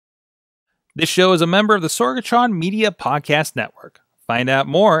This show is a member of the Sorgatron Media Podcast Network. Find out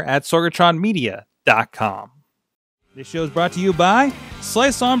more at sorgatronmedia.com. This show is brought to you by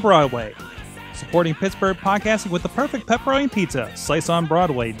Slice on Broadway. Supporting Pittsburgh podcasting with the perfect pepperoni pizza,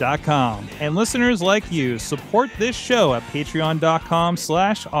 sliceonbroadway.com. And listeners like you, support this show at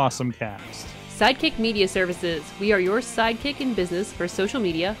patreon.com/awesomecast. Sidekick Media Services. We are your sidekick in business for social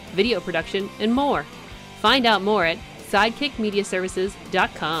media, video production, and more. Find out more at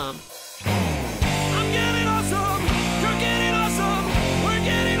sidekickmediaservices.com. I'm getting awesome, you're getting awesome, we're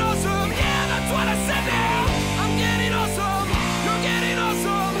getting awesome, yeah, that's what I said now. I'm getting awesome, you're getting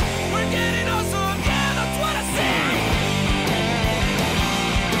awesome, we're getting awesome, yeah, that's what I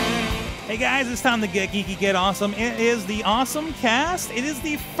said. Hey guys, it's time to get geeky, get awesome. It is the AwesomeCast. It is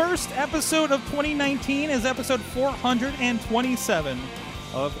the first episode of 2019, is episode 427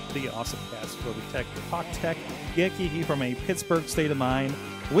 of the AwesomeCast, where we talk tech, get geeky from a Pittsburgh state of mind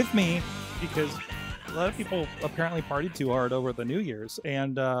with me, because a lot of people apparently partied too hard over the New Year's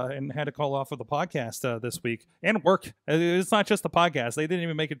and had to call off of the podcast this week and work. It's not just the podcast; they didn't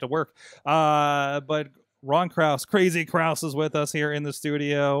even make it to work. But Ron Krause, Crazy Krause, is with us here in the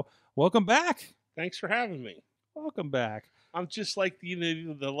studio. Welcome back. Thanks for having me. Welcome back. I'm just like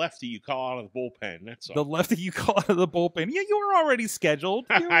the lefty you call out of the bullpen. That's all. The lefty you call out of the bullpen. Yeah, you were already scheduled.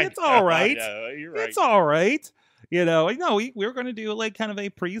 It's all right. You're right. It's all right. You know, we were going to do like kind of a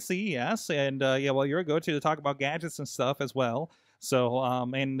pre-CES, and well, you're a go-to to talk about gadgets and stuff as well. So,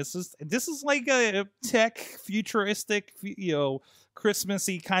 and this is like a tech futuristic,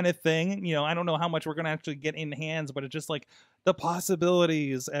 Christmassy kind of thing. You know, I don't know how much we're going to actually get in hands, but it's just like the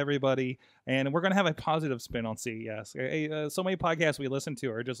possibilities, everybody. And we're going to have a positive spin on CES. So many podcasts we listen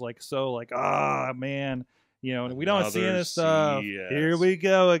to are just like, man, and we don't see this stuff. Here we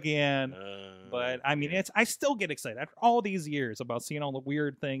go again. But I mean, I still get excited after all these years about seeing all the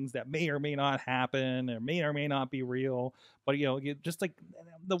weird things that may or may not happen or may not be real. But just like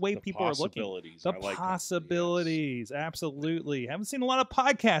the way people are looking, the possibilities, absolutely. Haven't seen a lot of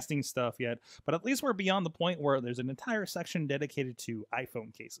podcasting stuff yet, but at least we're beyond the point where there's an entire section dedicated to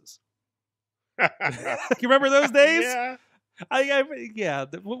iPhone cases. You remember those days? Yeah.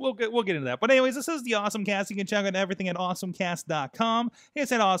 We'll get into that. But anyways, this is the AwesomeCast. You can check out everything at awesomecast.com.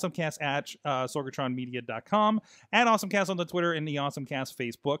 It's at awesomecast at sorgatronmedia.com, at AwesomeCast on the Twitter, and the AwesomeCast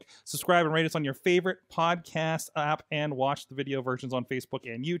Facebook. Subscribe and rate us on your favorite podcast app, and watch the video versions on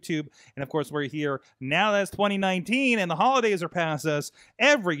Facebook and YouTube. And of course, we're here now that it's 2019 and the holidays are past us,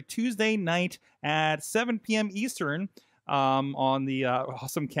 every Tuesday night at 7 p.m. Eastern. On the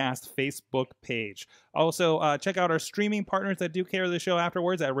AwesomeCast Facebook page. Also, check out our streaming partners that do care of the show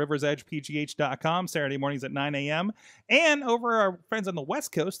afterwards at riversedgepgh.com, Saturday mornings at 9 a.m. And over our friends on the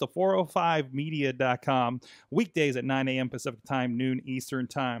West Coast, the 405media.com, weekdays at 9 a.m. Pacific time, noon Eastern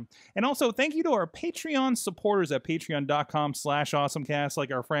time. And also, thank you to our Patreon supporters at patreon.com/awesomecast,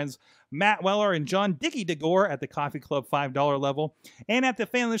 like our friends Matt Weller and John Dickey DeGore at the Coffee Club $5 level, and at the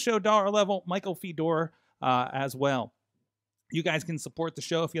Fan of the Show $1 level, Michael Fedor as well. You guys can support the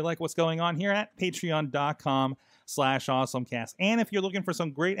show if you like what's going on here at patreon.com/awesomecast. And if you're looking for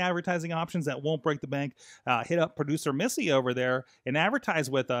some great advertising options that won't break the bank, hit up producer Missy over there and advertise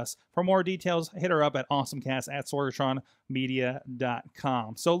with us. For more details, hit her up at awesomecast at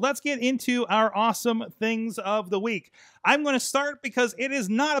sorgatronmedia.com. So let's get into our awesome things of the week. I'm going to start because it is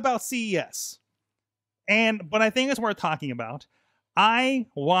not about CES. But I think it's worth talking about. I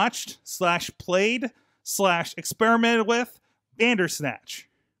watched / played / experimented with Bandersnatch.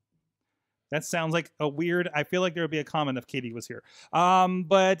 That sounds like a weird. I feel like there would be a comment if Katie was here. No,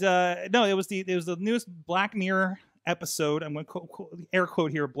 it was the newest Black Mirror episode. I'm going to air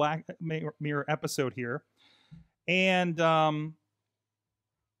quote here, Black Mirror episode here, and and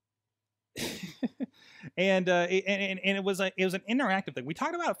it was an interactive thing. We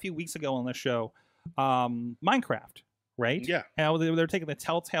talked about a few weeks ago on the show, Minecraft. Right? Yeah. And they're taking the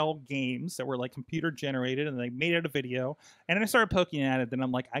Telltale games that were like computer generated, and they made it a video. And then I started poking at it. Then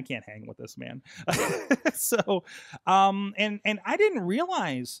I'm like, I can't hang with this, man. So, and I didn't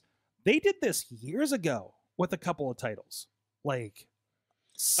realize they did this years ago with a couple of titles, like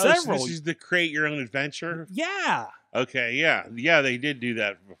several. So this is to create your own adventure. Yeah. Okay. Yeah. They did do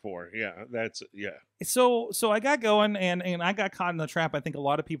that before. Yeah. So I got going, and I got caught in the trap. I think a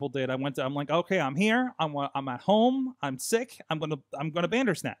lot of people did. I'm like, okay, I'm here. I'm at home. I'm sick. I'm gonna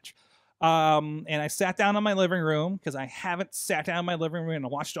Bandersnatch. And I sat down in my living room because I haven't sat down in my living room and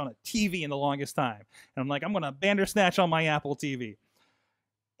watched on a TV in the longest time. And I'm like, I'm gonna Bandersnatch on my Apple TV.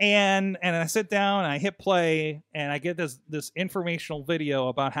 And I sit down and I hit play, and I get this informational video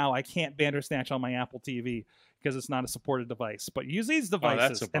about how I can't Bandersnatch on my Apple TV because it's not a supported device. But use these that's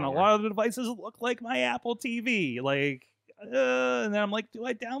devices, a and a bummer. lot of the devices look like my Apple TV. Like, and then I'm like, do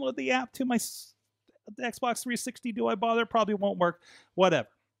I download the app to my the Xbox 360? Do I bother? Probably won't work. Whatever.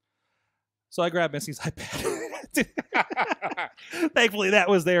 So I grabbed Missy's iPad. Thankfully, that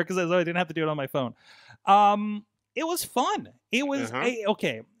was there because I didn't have to do it on my phone. It was fun. It was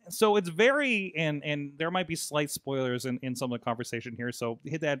okay. So it's very and there might be slight spoilers in some of the conversation here. So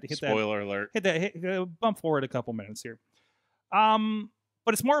Spoiler alert. Bump forward a couple minutes here.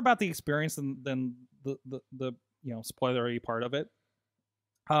 But it's more about the experience than the spoilery part of it.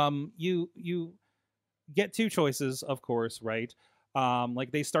 You get two choices, of course, right?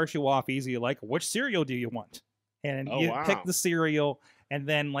 Like they start you off easy, like which cereal do you want? And you pick the cereal, and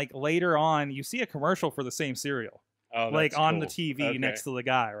then like later on you see a commercial for the same cereal. Like on the TV next to the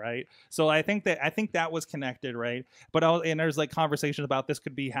guy, right? So I think that was connected, right? But and there's like conversation about this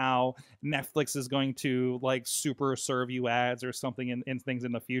could be how Netflix is going to like super serve you ads or something in things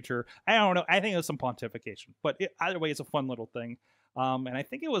in the future. I don't know. I think it was some pontification, but either way, it's a fun little thing. And I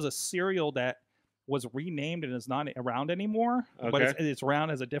think it was a cereal that was renamed and is not around anymore, but it's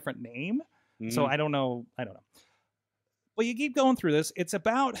around as a different name. So I don't know. But you keep going through this. It's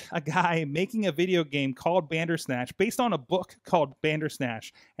about a guy making a video game called Bandersnatch based on a book called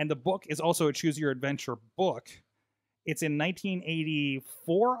Bandersnatch. And the book is also a Choose Your Adventure book. It's in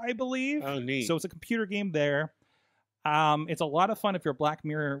 1984, I believe. Oh, neat. So it's a computer game there. It's a lot of fun if you're a Black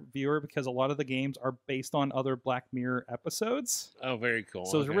Mirror viewer because a lot of the games are based on other Black Mirror episodes. Oh, very cool.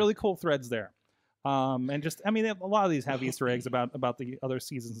 So there's really cool threads there. And just, I mean, a lot of these have Easter eggs about the other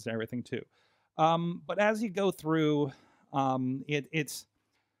seasons and everything too. But as you go through... it's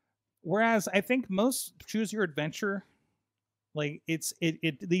whereas I think most Choose Your Adventure, like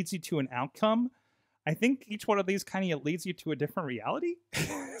it leads you to an outcome. I think each one of these kind of leads you to a different reality.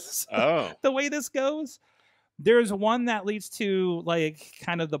 So the way this goes, there's one that leads to like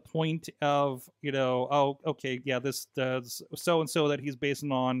kind of the point of this does so and so that he's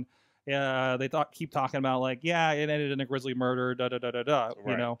basing on. They keep talking about like it ended in a grisly murder.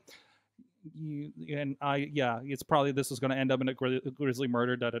 Right. It's probably this is going to end up in a grisly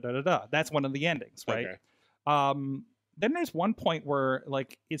murder. That's one of the endings, right? Okay. Then there's one point where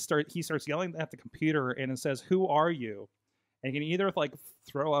like he starts yelling at the computer and it says, "Who are you?" And you can either like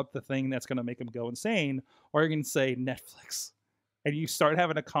throw up the thing that's going to make him go insane, or you can say Netflix, and you start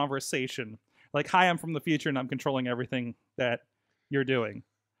having a conversation like, "Hi, I'm from the future and I'm controlling everything that you're doing."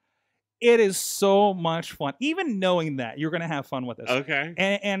 It is so much fun. Even knowing that you're going to have fun with this. Okay.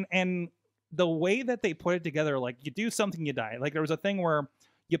 And the way that they put it together, like you do something, you die. Like there was a thing where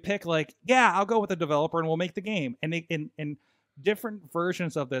you pick like, I'll go with the developer and we'll make the game. And different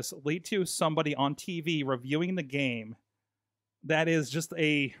versions of this lead to somebody on TV reviewing the game that is just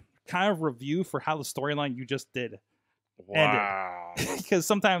a kind of review for how the storyline you just did ended. Because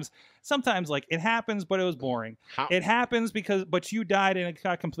sometimes like it happens, but it was boring. It happens but you died and it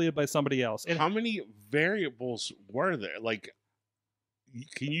got completed by somebody else. How many variables were there? Like,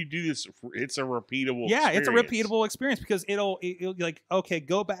 can you do this? It's a repeatable experience. It's a repeatable experience because it'll like, okay,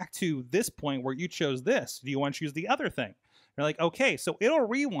 go back to this point where you chose this. Do you want to choose the other thing? You're like, okay, so it'll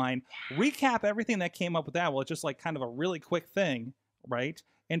rewind, recap everything that came up with that. Well, it's just like kind of a really quick thing, right?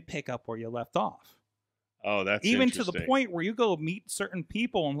 And pick up where you left off. Oh, that's even to the point where you go meet certain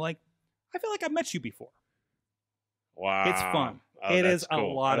people and like, I feel like I've met you before. Wow. It's fun. It is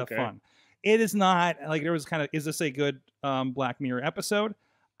cool. A lot of fun. It is not like there was kind of, is this a good Black Mirror episode?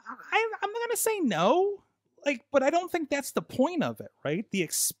 I'm going to say no, like, but I don't think that's the point of it, right? The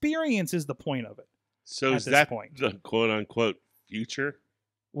experience is the point of it. So is that the quote unquote future?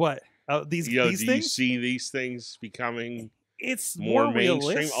 What? These do things? You see these things becoming it's more mainstream?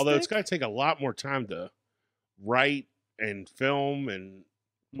 Realistic. Although it's going to take a lot more time to write and film and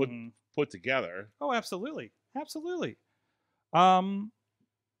put together. Oh, absolutely. Absolutely.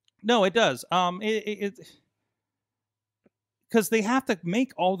 No, it does. Because they have to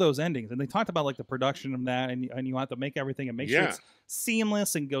make all those endings, and they talked about like the production of that, and you have to make everything and make sure it's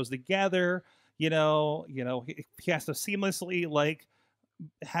seamless and goes together. He has to seamlessly like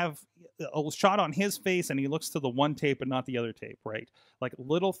have a shot on his face, and he looks to the one tape and not the other tape, right? Like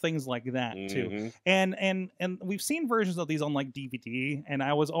little things like that too. And we've seen versions of these on like DVD, and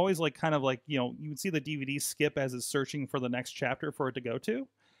I was always like kind of like you would see the DVD skip as it's searching for the next chapter for it to go to,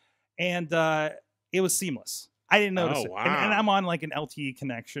 and it was seamless. I didn't notice it. And I'm on like an LTE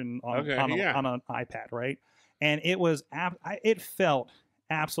connection on an iPad, right? And it was it felt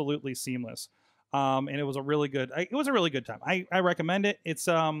absolutely seamless. And it was a really good time. I recommend it. It's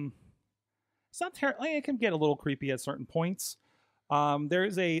not terrible. It can get a little creepy at certain points. There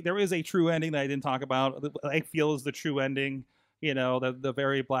is a true ending that I didn't talk about. That I feel is the true ending. You know, the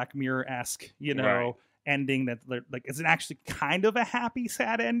very Black Mirror-esque, you know, Right. ending that like it's actually kind of a happy,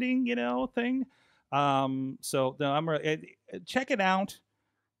 sad ending, you know, thing. So no, check it out.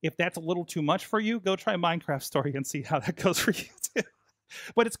 If that's a little too much for you, go try Minecraft Story and see how that goes for you too.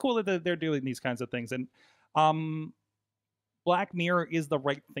 But it's cool that they're doing these kinds of things, and Black Mirror is the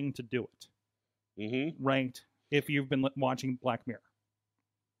right thing to do it. Mm-hmm. Right? If you've been watching Black Mirror.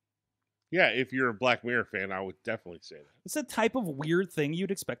 Yeah, if you're a Black Mirror fan, I would definitely say that. It's a type of weird thing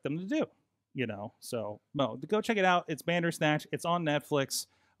you'd expect them to do, you know. So no, go check it out. It's Bandersnatch. It's on Netflix.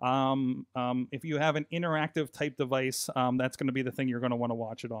 If you have an interactive type device, that's going to be the thing you're going to want to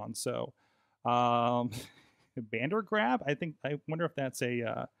watch it on. So, Bandergrab. I wonder if that's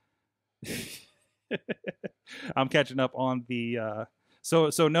a. I'm catching up on the. So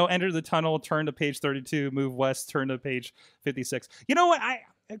no, enter the tunnel, turn to page 32, move west, turn to page 56. You know what?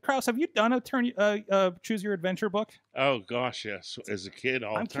 Krause, have you done a choose your adventure book? Oh gosh, yes. As a kid,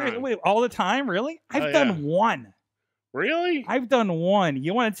 all I'm the time. curious. Wait, all the time, really? I've done one. Really? I've done one.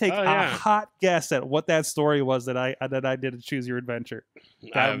 You want to take Oh, a yeah. hot guess at what that story was that I did a choose your adventure? I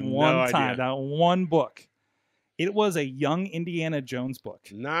That have one no time, idea. that one book. It was a young Indiana Jones book.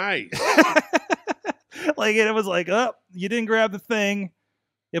 Nice. Like it was like, oh, you didn't grab the thing,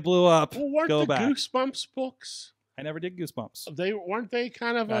 it blew up. Well, weren't Go the back. Goosebumps books? I never did Goosebumps. Weren't they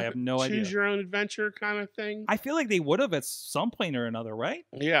kind of I a have no choose idea. your own adventure kind of thing? I feel like they would have at some point or another, right?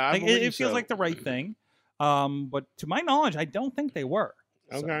 Yeah, I Like, believe it feels so. like the right thing. But to my knowledge, I don't think they were.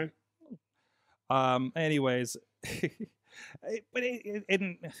 So, Okay. anyways,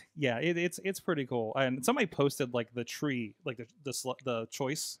 it's pretty cool. And somebody posted like the tree, like the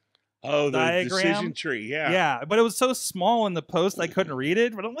choice. Oh, the diagram. decision tree. Yeah. Yeah, but it was so small in the post I couldn't read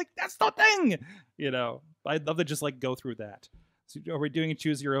it. But I'm like, that's the thing, you know. I'd love to just like go through that. So are we doing a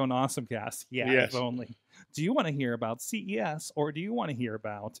choose your own awesome cast? Yeah, Yes. if only. Do you want to hear about CES or do you want to hear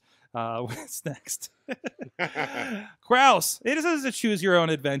about what's next? Krause. It is a choose your own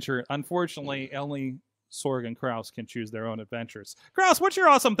adventure. Unfortunately, only Sorg and Krause can choose their own adventures. Krause, what's your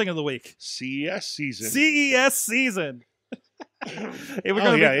awesome thing of the week? CES season. CES season.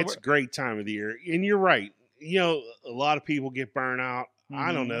 It's a great time of the year. And you're right. You know, a lot of people get burnt out.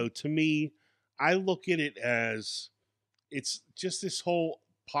 I don't Mhm. know. To me, I look at it as it's just this whole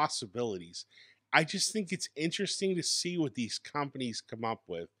possibilities. I just think it's interesting to see what these companies come up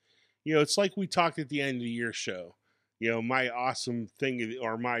with. You know, it's like we talked at the end of the year show. You know, my awesome thing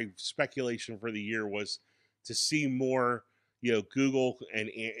or my speculation for the year was to see more, you know, Google and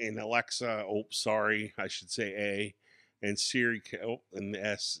Alexa. Oh, sorry, I should say A, and Siri and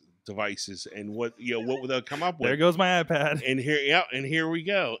S devices, and what would they come up with? There goes my iPad. And here we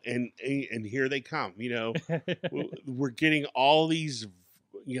go, and here they come. You know, we're getting all these,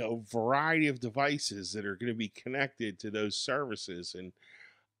 you know, variety of devices that are going to be connected to those services, and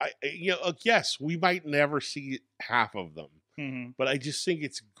yes, we might never see half of them, Mhm. but I just think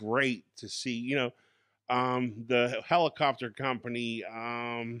it's great to see. You know, the helicopter company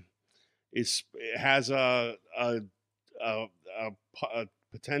has a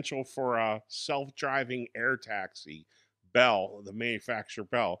potential for a self-driving air taxi. Bell, the manufacturer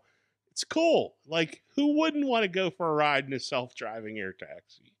Bell. It's cool. Like, who wouldn't want to go for a ride in a self-driving air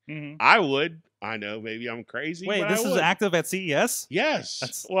taxi? Mhm. I would. I know, maybe I'm crazy. Wait, but this I is would. active at CES? Yes.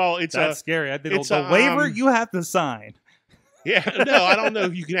 That's- Well, it's That's scary. I did it's the a, waiver you have to sign. yeah. No, I don't know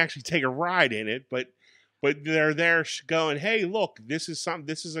if you can actually take a ride in it, but they're there going, hey, look, this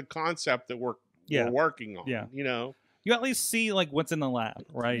is a concept that we're working on. Yeah. You know, You at least see like what's in the lab,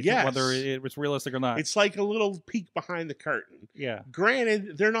 right? Yes. Whether it was realistic or not. it's like a little peek behind the curtain. Yeah.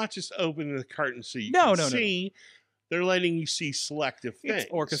 Granted, they're not just opening the curtain so you No, can no, no. see. They're letting you see selective things.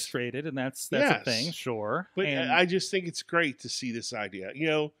 It's orchestrated, and that's Yes. a thing, sure. But and I just think it's great to see this idea. You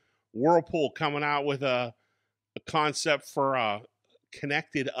know, Whirlpool coming out with a concept for a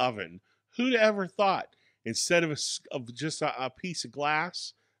connected oven. Who'd ever thought instead of just a piece of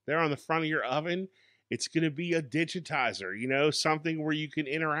glass there on the front of your oven, it's going to be a digitizer, you know, something where you can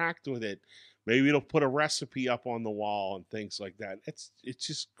interact with it. Maybe it'll put a recipe up on the wall and things like that. It's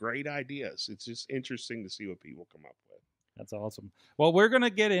just great ideas. It's just interesting to see what people come up with. that's awesome. Well, we're going to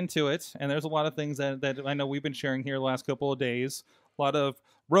get into it, and there's a lot of things that I know we've been sharing here the last couple of days. A lot of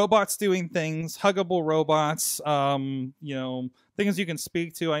robots doing things, huggable robots, you know, things you can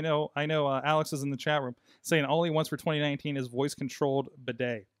speak to. I know Alex is in the chat room saying all he wants for 2019 is voice-controlled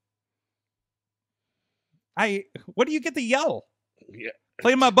bidet. What do you get to yell? Yeah.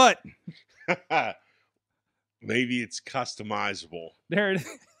 Play my butt. Maybe it's customizable. There it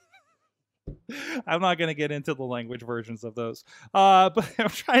I'm not going to get into the language versions of those. But I'm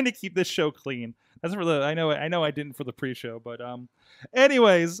trying to keep this show clean. That's for the I know I didn't for the pre-show, but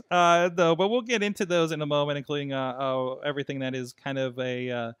anyways, though, but we'll get into those in a moment, including everything that is kind of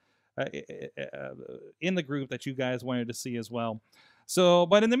a in the group that you guys wanted to see as well. So,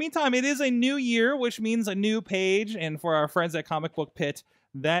 but in the meantime, it is a new year, which means a new page, and for our friends at Comic Book Pitt,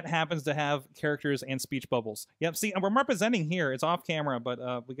 that happens to have characters and speech bubbles. Yep, see, I'm representing here. It's off camera,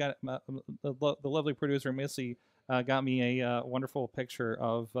 but we got the lovely producer, Missy, got me a wonderful picture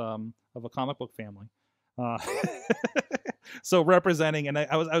of a comic book family. So representing, and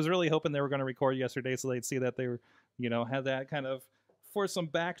I was really hoping they were going to record yesterday so they'd see that they were, had that kind of for some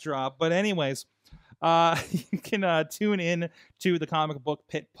backdrop. But anyways, you can tune in to the Comic Book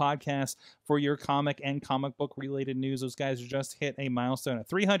Pitt podcast for your comic and comic book related news. Those guys just hit a milestone of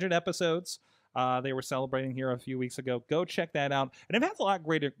 300 episodes. They were celebrating here a few weeks ago. Go check that out. And they've had a lot of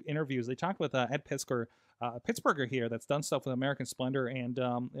great interviews. They talked with Ed Pittsburgher here that's done stuff with American Splendor and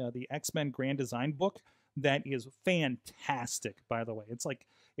the X-Men Grand Design book that is fantastic, by the way. It's like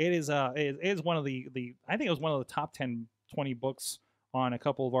it is one of the I think it was one of the top 10, 20 books on a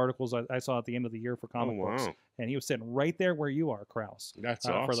couple of articles I saw at the end of the year for comic books. And he was sitting right there where you are, Krause. That's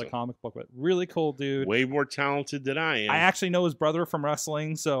awesome. For the comic book. But really cool dude. Way more talented than I am. I actually know his brother from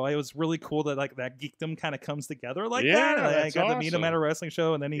wrestling, so it was really cool that that geekdom kind of comes together like that. I got to meet him at a wrestling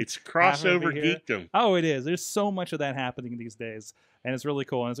show, and then it's crossover geekdom. Oh, it is. There's so much of that happening these days, and it's really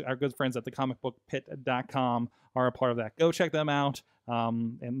cool. And our good friends at the comicbookpit.com are a part of that. Go check them out.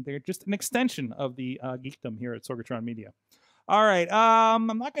 And they're just an extension of the geekdom here at Sorgatron Media. All right, I'm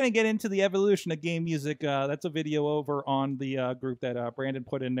not going to get into the evolution of game music. That's a video over on the group that Brandon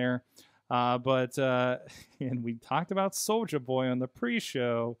put in there. But and we talked about Soulja Boy on the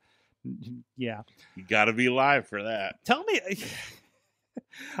pre-show. Yeah. You got to be live for that. Tell me,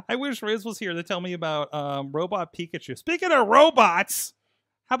 I wish Riz was here to tell me about Robot Pikachu. Speaking of robots,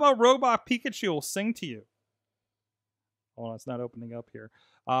 how about Robot Pikachu will sing to you? Oh, it's not opening up here.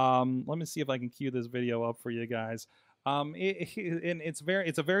 Let me see if I can cue this video up for you guys. And it's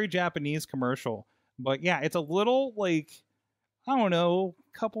a very Japanese commercial, but yeah, it's a little I don't know,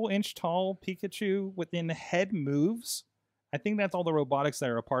 couple inch tall Pikachu within head moves. I think that's all the robotics that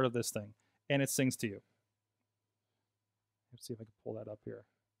are a part of this thing, and it sings to you. Let's see if I can pull that up here.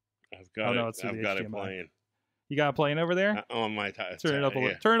 I've got it playing. You got it playing over there? On my turn it up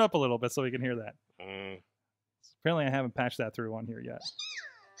turn it up a little bit so we can hear that. Apparently, I haven't patched that through on here yet.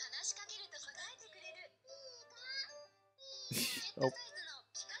 Oh.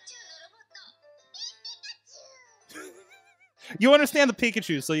 You understand the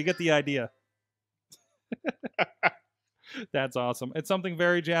Pikachu, so you get the idea. That's awesome. It's something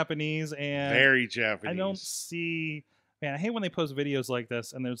very Japanese and very Japanese. I don't see, man, I hate when they post videos like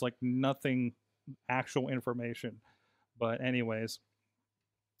this and there's nothing actual information. But anyways,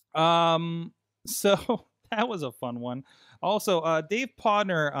 so that was a fun one. Also, Dave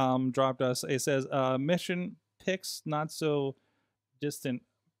Podner dropped us. It says mission picks not so distant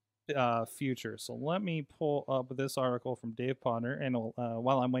future. So let me pull up this article from Dave Podner, and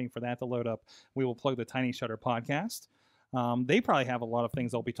while I'm waiting for that to load up, we will plug the Tiny Shutter podcast. They probably have a lot of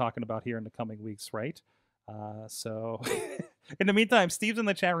things they'll be talking about here in the coming weeks, right? So in the meantime, Steve's in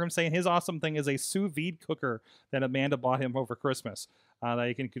the chat room saying his awesome thing is a Sous Vide cooker that Amanda bought him over Christmas. That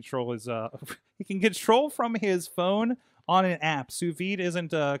he can control his he can control from his phone on an app. Sous vide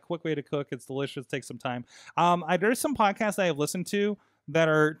isn't a quick way to cook. It's delicious. Takes some time. There's some podcasts that I've listened to that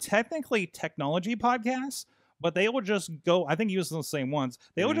are technically technology podcasts, but they will just go, I think you use the same ones.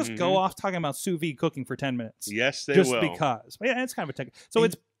 They will just go off talking about sous vide cooking for 10 minutes. Yes, they just will. Just because. Yeah, it's kind of a tech. So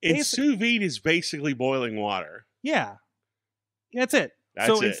it's sous vide is basically boiling water. Yeah. That's it.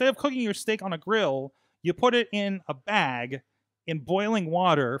 Instead of cooking your steak on a grill, you put it in a bag in boiling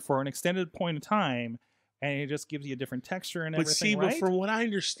water for an extended point of time, and it just gives you a different texture and everything, right? But from what I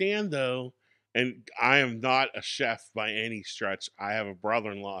understand, though, and I am not a chef by any stretch. I have a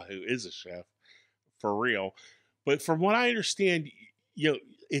brother-in-law who is a chef, for real. But from what I understand,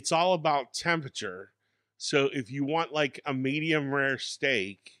 it's all about temperature. So if you want a medium rare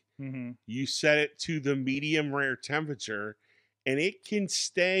steak, you set it to the medium rare temperature, and it can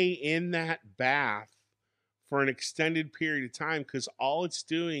stay in that bath for an extended period of time because all it's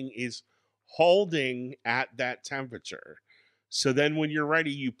doing is holding at that temperature. So then when you're ready,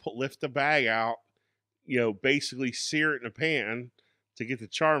 you lift the bag out, basically sear it in a pan to get the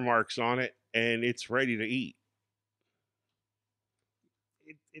char marks on it, and it's ready to eat.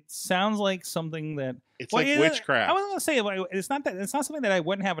 It sounds like something that it's witchcraft. I was going to say it's not something that I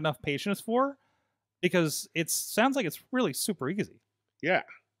wouldn't have enough patience for, because it sounds like it's really super easy. Yeah.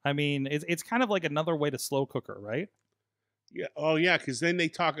 I mean, it's kind of like another way to slow cooker, right? Yeah. Oh, yeah. Because then they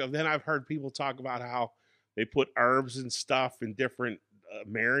talk. Then I've heard people talk about how they put herbs and stuff and different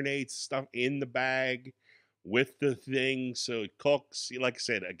marinades stuff in the bag with the thing, so it cooks. Like I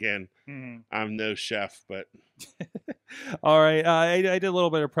said, again, I'm no chef, but all right. I did a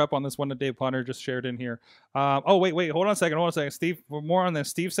little bit of prep on this one that Dave Punter just shared in here. Oh, wait. Hold on a second. Steve, for more on this.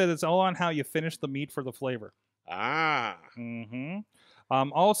 Steve said it's all on how you finish the meat for the flavor.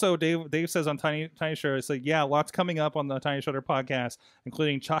 Also, Dave says on Tiny Shutter, it's like, yeah, lots coming up on the Tiny Shutter podcast,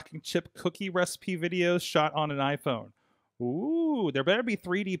 including chocolate chip cookie recipe videos shot on an iPhone. Ooh, there better be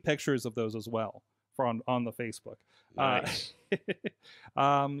 3D pictures of those as well for on the Facebook. Nice.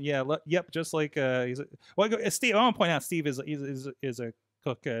 Yep, just like Steve. I want to point out Steve is a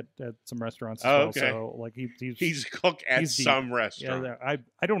cook at some restaurants as well. Okay. So like he's a cook at some restaurant. Yeah,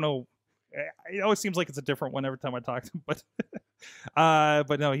 I don't know. It always seems like it's a different one every time I talk to him,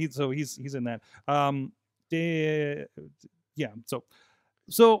 but no, he's in that.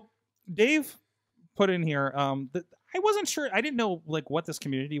 So Dave put in here that I wasn't sure. I didn't know like what this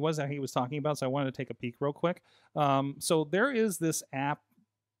community was that he was talking about, so I wanted to take a peek real quick. So there is this app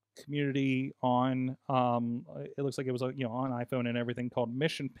community on it looks like it was on iPhone and everything, called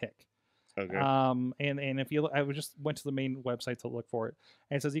Mission Pick. Okay. And if you, I just went to the main website to look for it,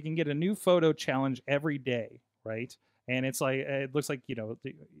 and it says you can get a new photo challenge every day, right? And it's like, it looks like,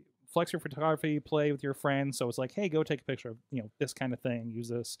 flex your photography, play with your friends. So it's like, hey, go take a picture of, this kind of thing, use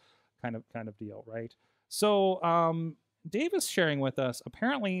this kind of deal, right? So Dave is sharing with us,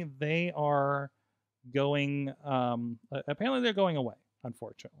 apparently they are going, they're going away,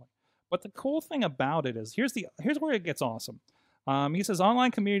 unfortunately. But the cool thing about it is, here's where it gets awesome. He says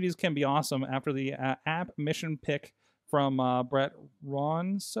online communities can be awesome after the app Mission Pick from Brett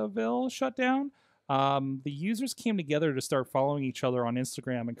Ronsaville shut down. The users came together to start following each other on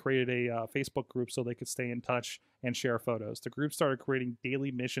Instagram and created a Facebook group so they could stay in touch and share photos. The group started creating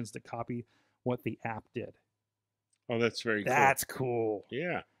daily missions to copy what the app did. Oh, that's very cool. That's cool.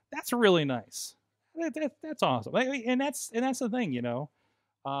 Yeah. That's really nice. That's awesome. And that's the thing,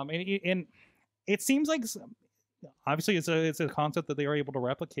 and it seems like, obviously it's a concept that they are able to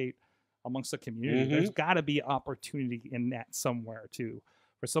replicate amongst the community. There's got to be opportunity in that somewhere too,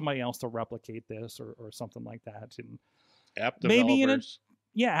 for somebody else to replicate this or something like that. And app developers.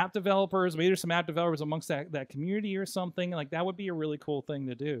 App developers. Maybe there's some app developers amongst that community or something like that. Would be a really cool thing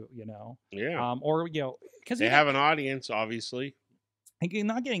to do, Yeah. Because they have an audience, obviously. And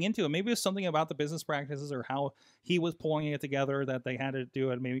not getting into it, maybe it's something about the business practices or how he was pulling it together that they had to do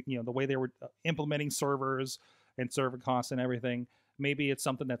it. Maybe the way they were implementing servers and server costs and everything. Maybe it's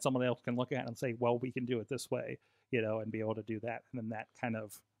something that someone else can look at and say, well, we can do it this way, and be able to do that. And then that kind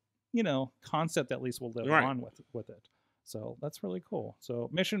of, concept at least will live on with it. So that's really cool.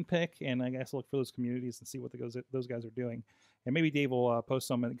 So Mission Pick, and I guess look for those communities and see what those guys are doing. And maybe Dave will post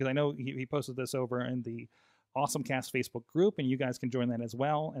some, because I know he posted this over in the AwesomeCast Facebook group, and you guys can join that as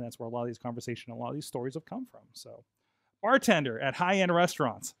well. And that's where a lot of these conversations, a lot of these stories have come from. So bartender at high-end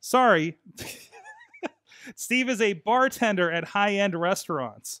restaurants. Sorry. Steve is a bartender at high-end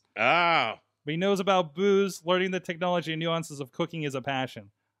restaurants. Oh. But he knows about booze. Learning the technology and nuances of cooking is a passion.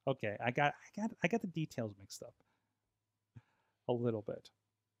 Okay, I got the details mixed up a little bit.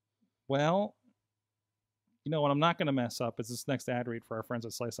 Well, what I'm not going to mess up is this next ad read for our friends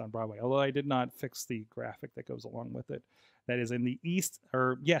at Slice on Broadway. Although I did not fix the graphic that goes along with it. That is in the East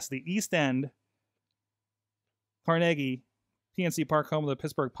End, Carnegie, PNC Park, home of the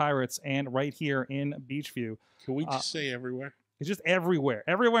Pittsburgh Pirates, and right here in Beachview. Can we just say everywhere? It's just everywhere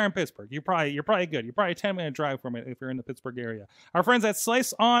in Pittsburgh. You're probably good. You're probably a 10-minute drive from it if you're in the Pittsburgh area. Our friends at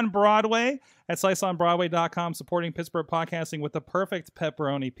Slice on Broadway at sliceonbroadway.com, supporting Pittsburgh podcasting with the perfect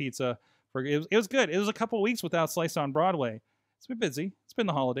pepperoni pizza. It was good. It was a couple weeks without Slice on Broadway. It's been busy. It's been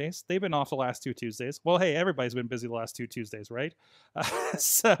the holidays. They've been off the last 2 Tuesdays. Well, hey, everybody's been busy the last 2 Tuesdays, right?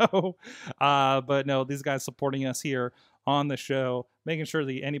 But no, these guys supporting us here on the show, making sure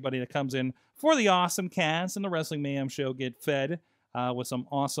that anybody that comes in for the Awesome Cast and the Wrestling Mayhem show get fed with some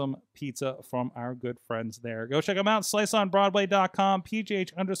awesome pizza from our good friends there. Go check them out, sliceonbroadway.com,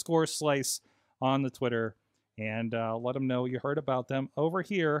 PGH_slice on the Twitter, and let them know you heard about them over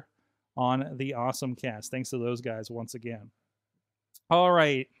here on the Awesome Cast. Thanks to those guys once again. All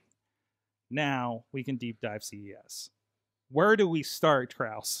right, now we can deep dive CES. Where do we start,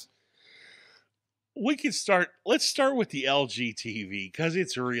 Krause? Let's start with the LG TV, because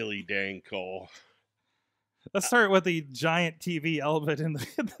it's really dang cool. Let's start with the giant TV elephant in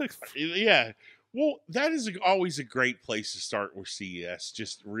the Yeah. Well, that is always a great place to start with CES.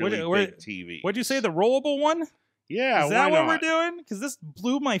 Just really big TV. What'd you say, the rollable one? Yeah, Is that why what we're not? doing? Because this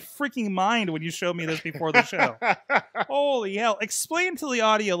blew my freaking mind when you showed me this before the show. Holy hell. Explain to the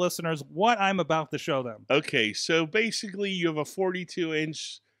audio listeners what I'm about to show them. Okay, so basically you have a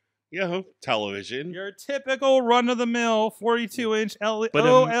 42-inch, television. Your typical run-of-the-mill 42-inch But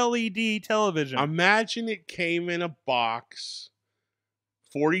OLED television. Imagine it came in a box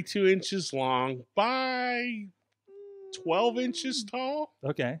 42 inches long by 12 inches tall.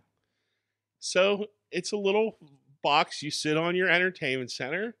 Okay. So it's a little box. You sit on your entertainment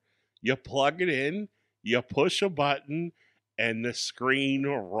center, you plug it in, you push a button, and the screen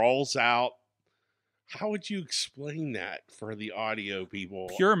rolls out. How would you explain that for the audio people?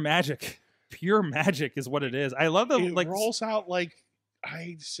 Pure magic. Pure magic is what it is. I love the It rolls out like, I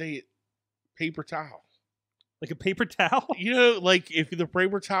hate to say it, paper towel. like a paper towel. Like if the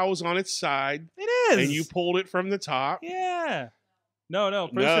paper towel was on its side It is. and you pulled it from the top. Yeah. No.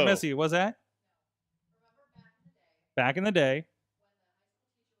 Producer No. Missy, was that? Back in the day.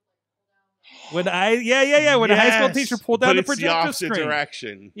 When When a high school teacher pulled down the but it's the projector opposite screen.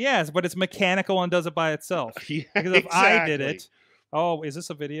 direction. Yes, but it's mechanical and does it by itself. Yeah, Because if I did exactly. it, oh, is this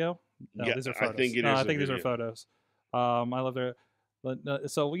a video? No, Yeah, these are I photos. think it No, is I a think these are video. photos. I love their.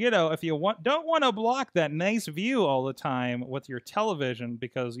 So if you don't want to block that nice view all the time with your television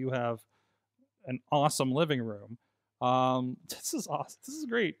because you have an awesome living room, this is awesome. This is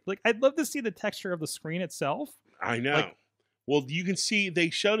great. Like I'd love to see the texture of the screen itself. I know. Like- Well, you can see they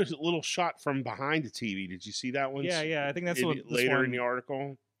showed us a little shot from behind the TV. Did you see that one? Yeah. I think that's what this later one, in the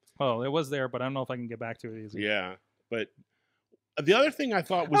article. Oh, it was there, but I don't know if I can get back to it easy. Yeah, but the other thing I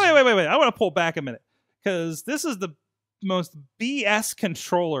thought was Wait. I want to pull back a minute because this is the most BS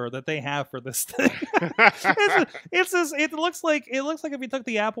controller that they have for this thing. It looks like if you took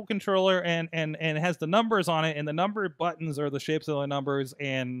the Apple controller and it has the numbers on it and the number buttons are the shapes of the numbers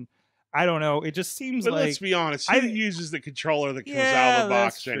and I don't know. It just seems But like let's be honest. Who uses the controller that comes out yeah, of the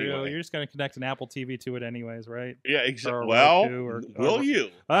box that's true. anyway? You're just gonna connect an Apple TV to it anyways, right? Yeah, Or exactly. a Well, Roku or- will you?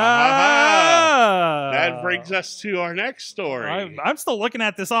 Ah! That brings us to our next story. I'm still looking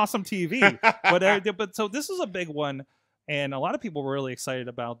at this awesome TV, but so this is a big one, and a lot of people were really excited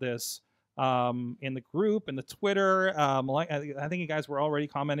about this in the group and the Twitter. I think you guys were already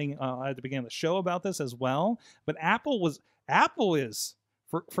commenting at the beginning of the show about this as well. But Apple is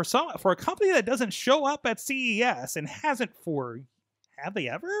for a company that doesn't show up at CES and hasn't have they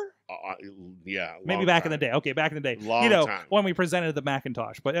ever? Yeah, Maybe back in the day. Okay, back in the day. Long time. When we presented the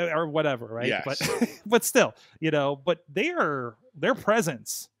Macintosh, but or whatever, right? Yes. But still, but their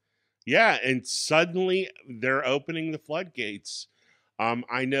presence. Yeah, and suddenly they're opening the floodgates.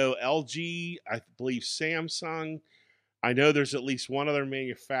 I know LG, I believe Samsung. I know there's at least one other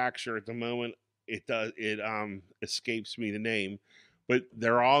manufacturer at the moment. It escapes me the name, but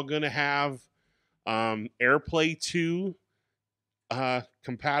they're all going to have AirPlay 2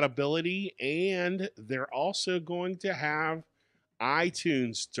 compatibility, and they're also going to have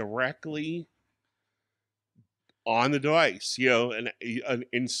iTunes directly on the device. An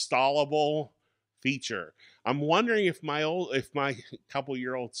installable feature. I'm wondering if my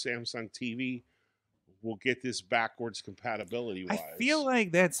couple-year-old Samsung TV will get this backwards compatibility wise. I feel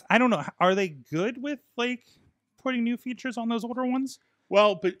like I don't know. Are they good with like putting new features on those older ones?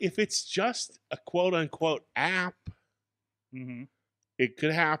 Well, but if it's just a quote-unquote app, it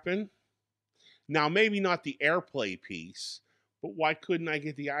could happen. Now, maybe not the AirPlay piece, but why couldn't I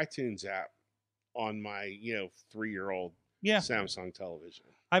get the iTunes app on my 3-year-old Samsung television?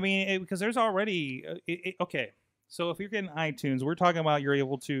 I mean, because there's already okay. So if you're getting iTunes, we're talking about you're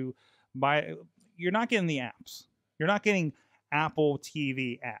able to buy. You're not getting the apps. You're not getting Apple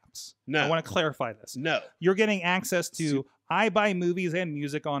TV apps. No. I want to clarify this. No. You're getting access to I buy movies and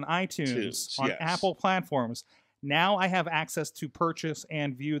music on iTunes, on yes. Apple platforms. Now I have access to purchase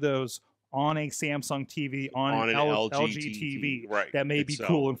and view those on a Samsung TV, on an LG TV. Right. That may be itself.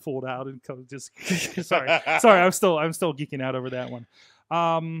 cool and fold out and just sorry. I'm still geeking out over that one.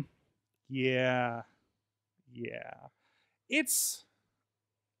 Yeah.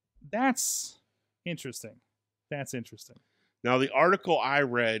 That's interesting. Now, the article I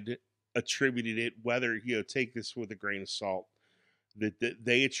read attributed it, whether take this with a grain of salt, that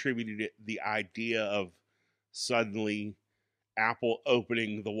they attributed it the idea of suddenly Apple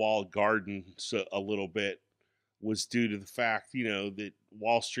opening the walled garden a little bit was due to the fact that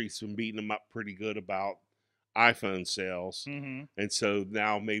Wall Street's been beating them up pretty good about iPhone sales, and so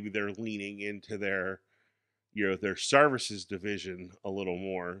now maybe they're leaning into their services division a little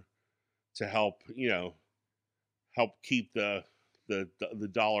more to help keep the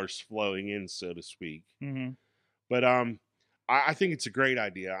dollars flowing in, so to speak. But I think it's a great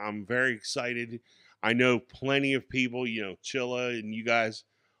idea. I'm very excited. I know plenty of people, you know, Chilla and you guys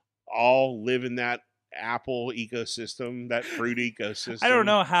all live in that Apple ecosystem, that fruit ecosystem. I don't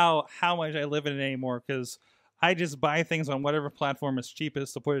know how much I live in it anymore because I just buy things on whatever platform is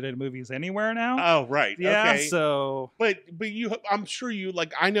cheapest to put it in movies anywhere now. Oh, right. Yeah, Okay. so But you, I'm sure you,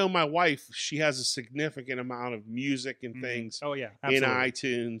 like, I know my wife, she has a significant amount of music and things oh yeah, in absolutely.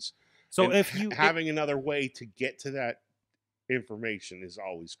 iTunes. So And if you having another way to get to that information is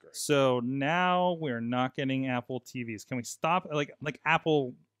always great. so now we're not getting Apple TVs. Can we stop like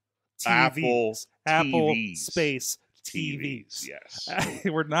Apple TVs? Apple Apple TVs. space TVs. Yes.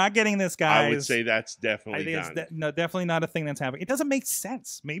 We're not getting this, guys. I would say that's I definitely think it's done. no, definitely not a thing that's happening. It doesn't make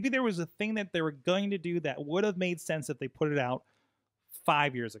sense. Maybe there was a thing that they were going to do that would have made sense if they put it out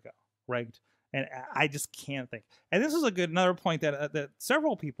 5 years ago, right? And I just can't think. And this is another point that that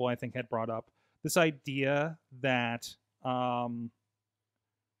several people I think had brought up. This idea that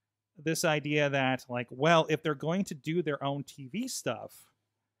like, well, if they're going to do their own TV stuff,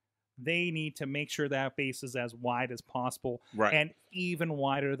 they need to make sure that base is as wide as possible, Right. and even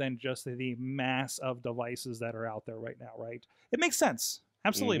wider than just the mass of devices that are out there right now, right? It makes sense.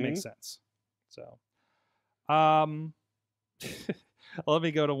 Absolutely makes sense. So, let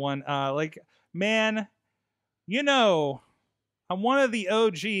me go to one. Like, man, you know, I'm one of the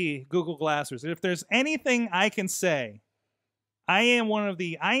OG Google Glassers. If there's anything I can say, I am one of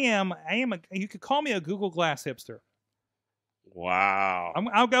the. I am you could call me a Google Glass hipster. Wow.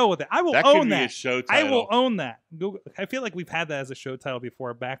 I'll go with it. I will that own could be that. a show I title. will own that. Google, I feel like we've had that as a show title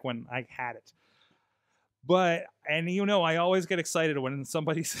before, back when I had it. But, and you know, I always get excited when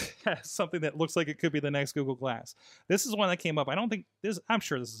somebody has something that looks like it could be the next Google Glass. This is one that came up. I don't think this, I'm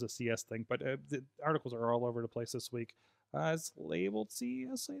sure this is a CS thing, but the articles are all over the place this week. It's labeled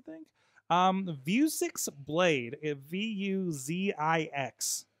CS, I think. Vuzix Blade,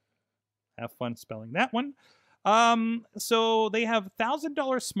 Vuzix. Have fun spelling that one. So they have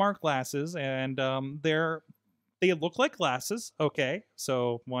 $1,000 smart glasses, and they look like glasses. Okay,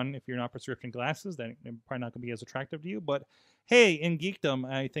 so one, if you're not prescription glasses, then they're probably not going to be as attractive to you. But hey, in geekdom,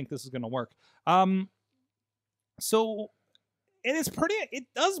 I think this is going to work. So it is pretty. It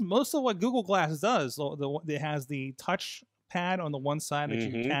does most of what Google Glass does. So it has the touch pad on the one side that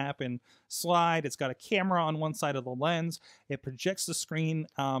you tap and slide. It's got a camera on one side of the lens. It projects the screen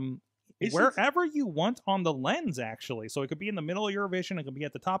wherever you want on the lens, actually. So it could be in the middle of your vision. It could be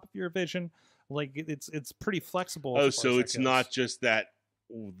at the top of your vision. Like, it's pretty flexible. Oh, so it's not just the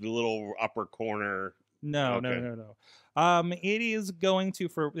little upper corner. No, Okay. no. It is going to,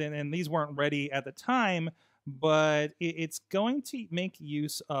 and these weren't ready at the time, but it's going to make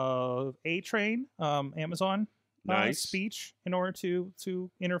use of A-Train, Amazon Nice. speech, in order to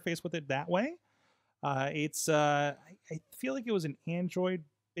interface with it that way. It's I feel like it was an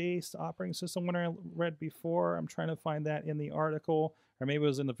Android-based operating system when I read before. I'm trying to find that in the article, or maybe it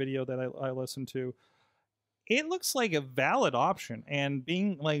was in the video that I listened to. It looks like a valid option, and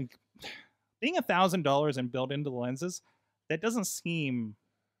being $1,000 and built into the lenses, that doesn't seem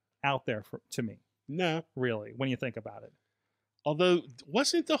out there to me. No. Really, when you think about it. Although,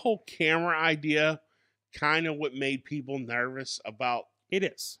 wasn't the whole camera idea kind of what made people nervous about It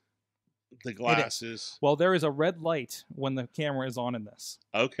is. the glasses? Well, there is a red light when the camera is on in this.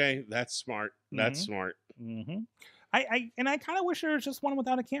 Okay, that's smart. That's smart. Mm-hmm. I kind of wish there was just one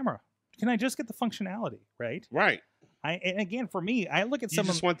without a camera. Can I just get the functionality, right? Right. And again, for me, I look at You some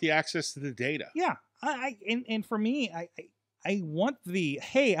just want the access to the data. Yeah, and for me, I want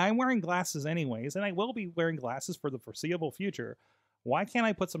hey, I'm wearing glasses anyways, and I will be wearing glasses for the foreseeable future. Why can't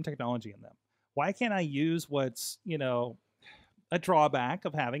I put some technology in them? Why can't I use what's, a drawback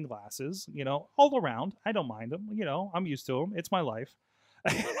of having glasses, all around? I don't mind them, I'm used to them. It's my life.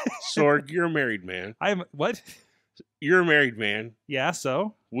 Sorg, you're a married man. What? You're a married man. Yeah,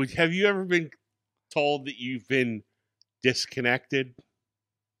 so? Have you ever been told that you've been disconnected?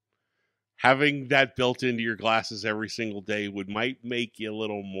 Having that built into your glasses every single day might make you a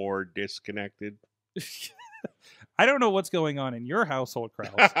little more disconnected. I don't know what's going on in your household,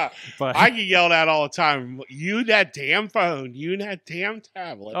 Krause, but I get yelled at all the time. You that damn phone. You that damn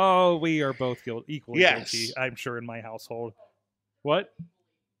tablet. Oh, we are both equally Yes. guilty, I'm sure, in my household. What?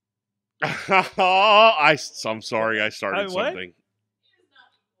 I'm sorry I started What? something.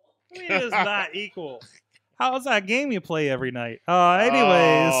 It is not equal. How's that game you play every night?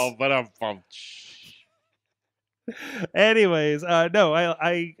 Anyways. Oh, but I'm Anyways, no,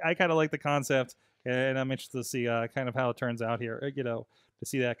 I kind of like the concept, and I'm interested to see kind of how it turns out here. To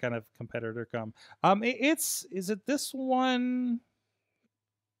see that kind of competitor come. Is it this one?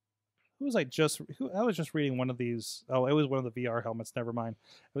 I was just reading one of these. Oh, it was one of the VR helmets. Never mind.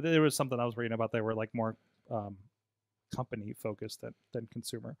 But there was something I was reading about. They were like more company focused than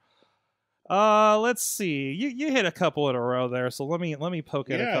consumer. Let's see. You hit a couple in a row there, so let me poke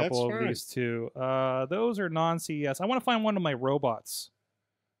at a couple of these too. Those are non-CES. I want to find one of my robots.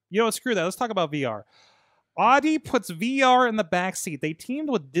 You know what? Screw that. Let's talk about VR. Audi puts VR in the backseat. They teamed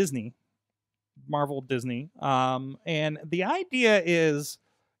with Disney, Marvel Disney, and the idea is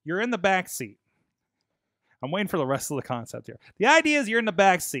you're in the backseat. I'm waiting for the rest of the concept here. The idea is you're in the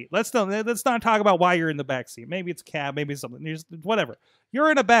backseat. Let's not talk about why you're in the backseat. Maybe it's a cab, maybe it's something. Whatever.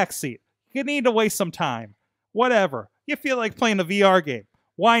 You're in a backseat. You need to waste some time. Whatever. You feel like playing a VR game.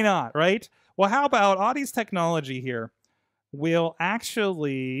 Why not, right? Well, how about Audi's technology here will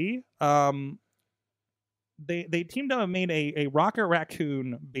actually they teamed up and made a Rocket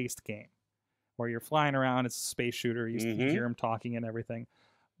Raccoon based game where you're flying around. It's a space shooter. You hear him talking and everything.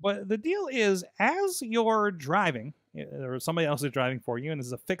 But the deal is, as you're driving, or somebody else is driving for you, and this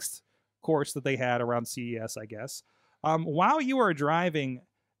is a fixed course that they had around CES, I guess. While you are driving,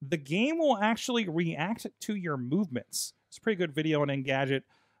 the game will actually react to your movements. It's a pretty good video on Engadget,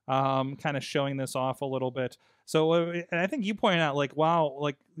 kind of showing this off a little bit. So, and I think you pointed out, like, wow,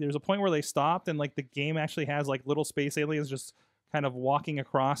 like there's a point where they stopped, and like the game actually has like little space aliens just kind of walking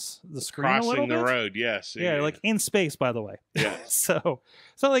across the screen a little bit. Crossing the road, yes. Yeah, like in space, by the way. Yeah. so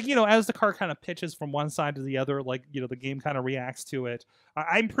like, you know, as the car kind of pitches from one side to the other, like, you know, the game kind of reacts to it.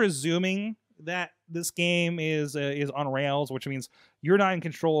 I'm presuming that this game is on rails, which means you're not in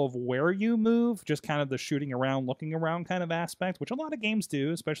control of where you move, just kind of the shooting around, looking around kind of aspect, which a lot of games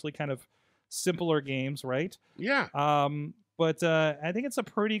do, especially kind of simpler games, right? Yeah. But I think it's a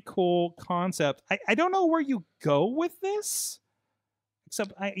pretty cool concept. I don't know where you go with this.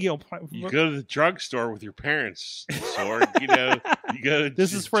 Except, you go to the drugstore with your parents, Sorg. You go to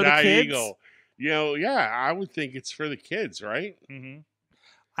this is for Giant the kids. Eagle. Yeah, I would think it's for the kids, right? Mm-hmm.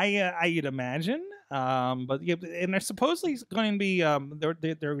 I'd imagine, but yeah, and they're supposedly going to be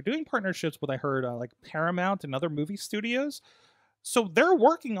they're doing partnerships with, I heard, like Paramount and other movie studios, so they're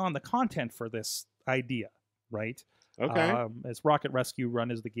working on the content for this idea, right? Okay. It's Rocket Rescue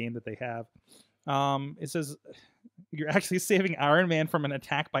Run is the game that they have. It says you're actually saving Iron Man from an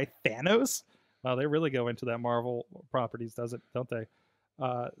attack by Thanos. Wow, they really go into that Marvel properties, don't they?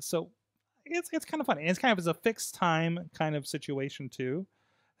 So it's kind of funny. And it's kind of a fixed time kind of situation too,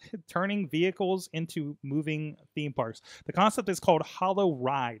 turning vehicles into moving theme parks. The concept is called Hollow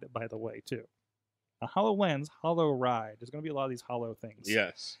Ride, by the way, too. A HoloLens, Hollow Ride. There's going to be a lot of these hollow things.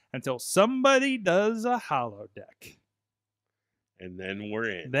 Yes. Until somebody does a hollow deck. And then we're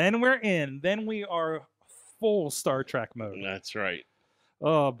in. Then we are full Star Trek mode. That's right.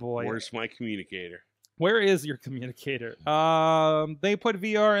 Oh, boy. Where's my communicator? Where is your communicator? They put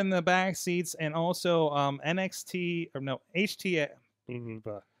VR in the back seats, and also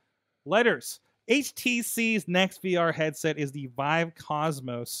letters. HTC's next VR headset is the Vive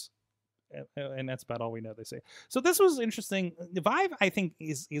Cosmos. And that's about all we know, they say. So this was interesting. The Vive, I think,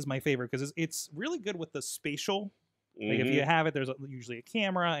 is my favorite because it's really good with the spatial. Like if you have it, there's usually a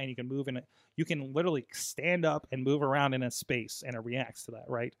camera, and you can move in it. You can literally stand up and move around in a space, and it reacts to that,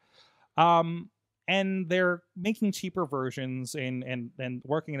 right? And they're making cheaper versions and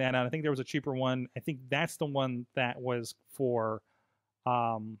working that out. I think there was a cheaper one. I think that's the one that was for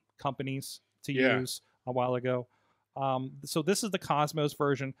companies to use a while ago. So this is the Cosmos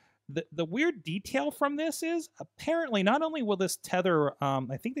version. The weird detail from this is apparently not only will this tether,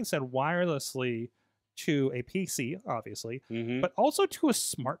 I think they said wirelessly to a PC, obviously, but also to a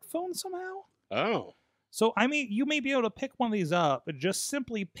smartphone somehow. Oh. So, I mean, you may be able to pick one of these up, but just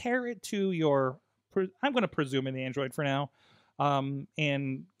simply pair it to your, I'm going to presume in the Android for now,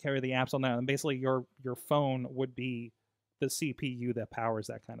 and carry the apps on that. And basically your phone would be the CPU that powers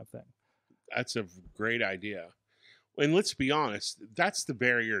that kind of thing. That's a great idea. And let's be honest, that's the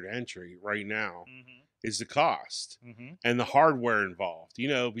barrier to entry right now, is the cost and the hardware involved,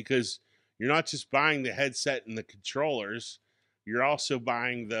 because you're not just buying the headset and the controllers, you're also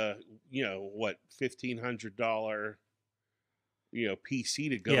buying the, $1,500, PC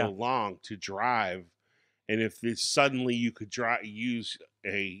to go along to drive. And if suddenly you could use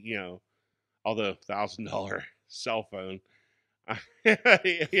a, although $1,000 cell phone, I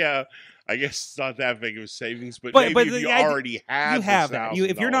guess it's not that big of a savings, but maybe if you already have that.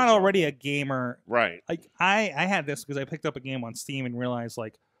 If you're not already a gamer, right? Like I had this because I picked up a game on Steam and realized,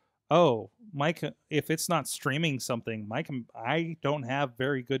 like, oh, if it's not streaming something, I don't have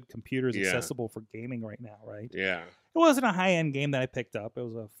very good computers accessible for gaming right now, right? Yeah. It wasn't a high end game that I picked up. It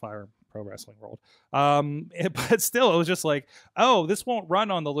was a Fire pro wrestling world. But still, it was just like, oh, this won't run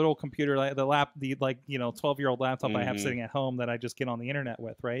on the little computer, like the 12-year-old laptop I have Mhm. sitting at home that I just get on the internet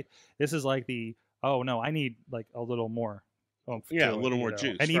with, right? This is like oh no, I need like a little more. Yeah, to a it, little you more know?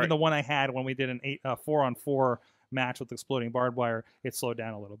 juice, And even right. the one I had when we did an 4-on-4 match with exploding barbed wire, it slowed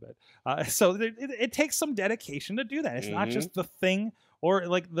down a little bit. So it takes some dedication to do that. It's not Mhm. just the thing or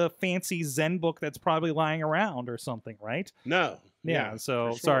like the fancy Zen book that's probably lying around or something, right? No. Yeah. So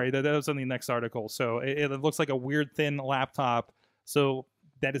for sure. sorry, that was in the next article. So it looks like a weird thin laptop. So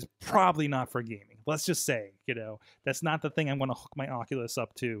that is probably not for gaming. Let's just say, that's not the thing I'm going to hook my Oculus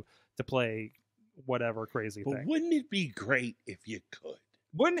up to play whatever crazy But thing. wouldn't it be great if you could?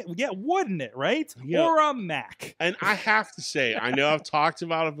 Wouldn't it? Yeah, wouldn't it? Right? Yeah. Or a Mac. And I have to say, I know I've talked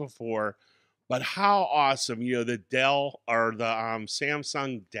about it before, but how awesome, the Dell or the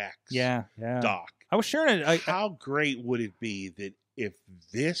Samsung Dex Yeah. dock. I was sharing it. How great would it be that if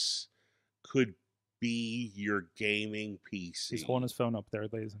this could be your gaming PC He's holding his phone up there,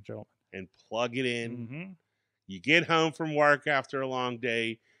 ladies and gentlemen. and plug it in? Mm-hmm. You get home from work after a long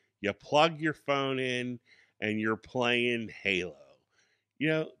day, you plug your phone in, and you're playing Halo.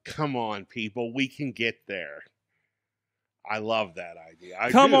 Come on, people. We can get there. I love that idea.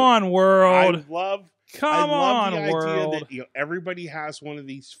 Come on, world. I love Come on, the world. idea that everybody has one of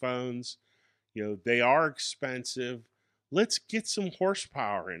these phones. They are expensive. Let's get some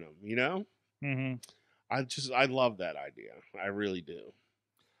horsepower in them. Mm-hmm. I love that idea. I really do.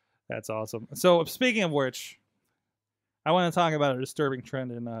 That's awesome. So speaking of which, I want to talk about a disturbing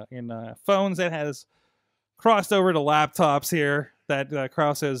trend in phones that has crossed over to laptops here that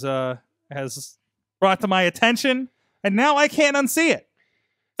Krause has brought to my attention, and now I can't unsee it.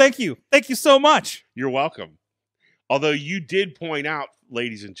 Thank you so much. You're welcome. Although you did point out,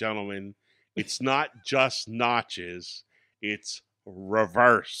 ladies and gentlemen, it's not just notches; it's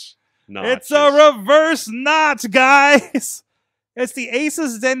reverse notches. It's a reverse notch, guys. It's the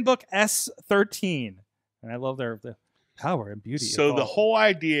Asus ZenBook S13, and I love the power and beauty. So of the all. whole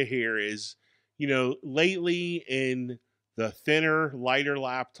idea here is, lately in the thinner, lighter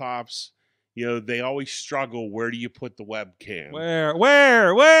laptops, they always struggle. Where do you put the webcam? Where?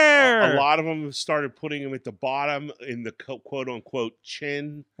 A lot of them have started putting them at the bottom in the quote unquote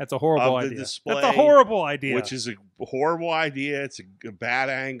chin. That's a horrible of the idea. display, That's a horrible idea. which is a horrible idea. It's a bad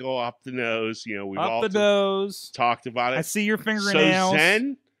angle up the nose. We've all up the nose. talked about it. I see your fingernails. So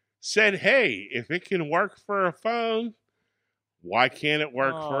Zen said, "Hey, if it can work for a phone, why can't it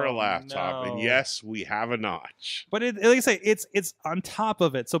work for a Oh, laptop?" no. And yes, we have a notch. But like I say, it's on top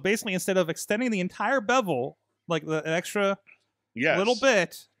of it. So basically, instead of extending the entire bevel, like the extra Yes, little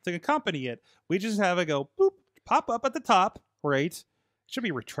bit to accompany it, we just have it go boop, pop up at the top. Right? It should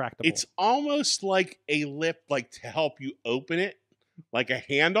be retractable. It's almost like a lip, like to help you open it, like a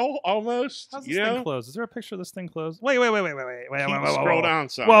handle almost. How's this thing closed? Is there a picture of this thing closed? Wait. Scroll down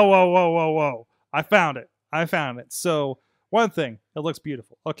some. Whoa. I found it. So one thing, it looks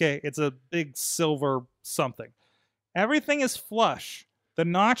beautiful. Okay, it's a big silver something. Everything is flush. The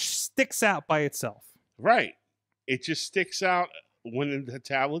notch sticks out by itself. Right. It just sticks out when the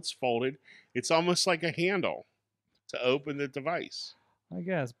tablet's folded. It's almost like a handle to open the device. I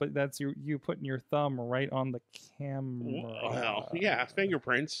guess, but that's you putting your thumb right on the camera. Well, yeah,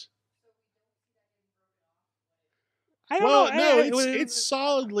 fingerprints. I don't Well, know. no, it's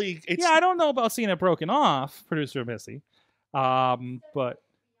solidly. It's, I don't know about seeing it broken off, producer Missy. But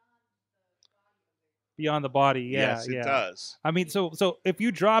beyond the body, yeah, yes, yeah. it does. I mean, so if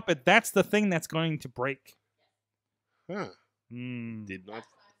you drop it, that's the thing that's going to break. Huh. Mm. Did not.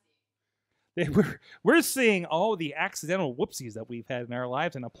 We're seeing all the accidental whoopsies that we've had in our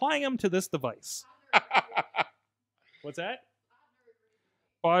lives and applying them to this device. What's that?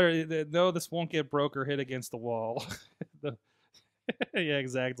 No, this won't get broke or hit against the wall. Yeah,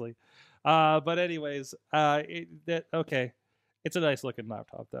 exactly. But anyways, okay. It's a nice looking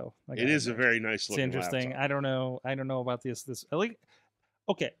laptop, though. It is a very nice It's looking interesting. laptop. I don't know about this.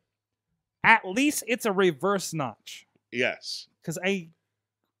 Okay. At least it's a reverse notch. Yes. Because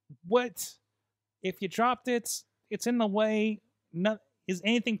if you dropped it, it's in the way. Is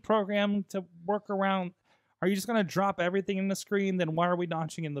anything programmed to work around? Are you just going to drop everything in the screen? Then why are we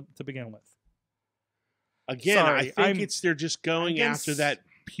notching to begin with? Again, Sorry, I think they're just going after that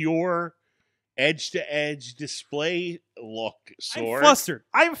pure edge-to-edge display look.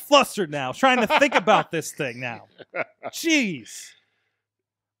 I'm flustered now, trying to think about this thing now. Jeez.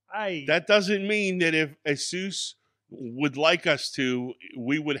 That doesn't mean that if Sous would like us to,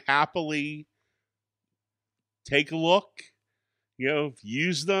 we would happily take a look,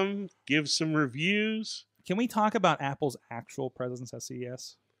 use them, give some reviews. Can we talk about Apple's actual presence at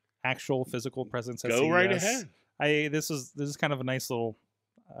CES? actual physical presence at Go CES. right ahead. This is kind of a nice little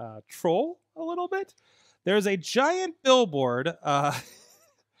troll a little bit. There's a giant billboard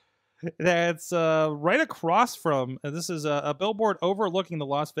that's right across from. This is a billboard overlooking the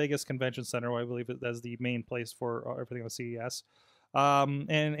Las Vegas Convention Center, I believe that's the main place for everything with CES.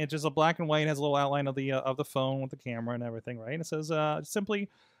 And it's just a black and white. It has a little outline of the phone with the camera and everything, right? And it says simply,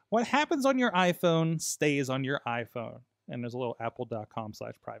 "What happens on your iPhone stays on your iPhone." And there's a little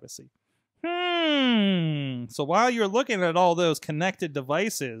apple.com/privacy. So while you're looking at all those connected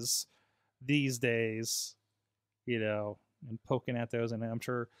devices these days, and poking at those, and I'm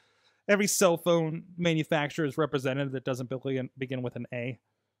sure every cell phone manufacturer is represented that doesn't begin with an A.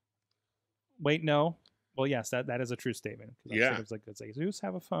 Wait, no. Well, yes, that is a true statement. Yeah. It's like Sous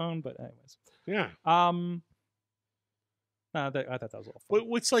have a phone, but anyways. Yeah. I thought that was a little But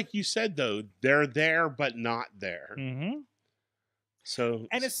it's like you said, though, they're there but not there. Mm-hmm. So,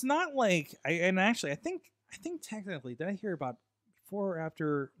 and it's not like I think technically, did I hear about before or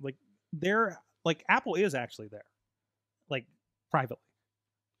after, like they're like Apple is actually there, like privately.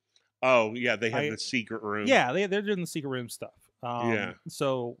 Oh yeah, they have the secret room. Yeah, they're doing the secret room stuff. Yeah.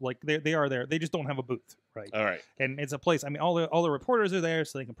 So like they are there. They just don't have a booth, right? All right. And it's a place. I mean, all the reporters are there,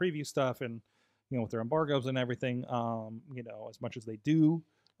 so they can preview stuff, and with their embargoes and everything. As much as they do.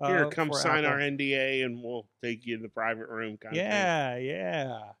 Here, come sign Apple. our NDA, and we'll take you to the private room. Kind of thing.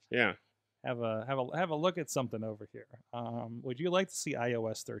 Yeah. Have a look at something over here. Would you like to see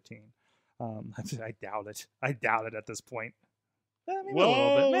iOS 13? I doubt it. I doubt it at this point. Maybe a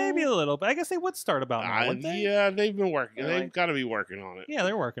little bit. Maybe a little bit. I guess they would start about now, wouldn't they? Yeah, they've been working. They're They've got to be working on it. Yeah,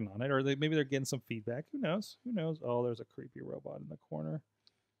 they're working on it, or maybe they're getting some feedback. Who knows? Oh, there's a creepy robot in the corner.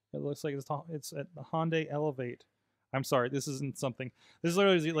 It looks like it's at the Hyundai Elevate. I'm sorry, this isn't something. This is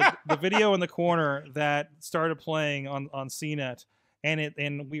literally like the video in the corner that started playing on CNET,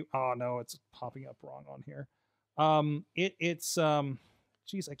 and we. Oh no, it's popping up wrong on here.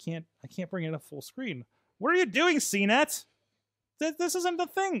 Geez, I can't bring it up full screen. What are you doing, CNET? This isn't the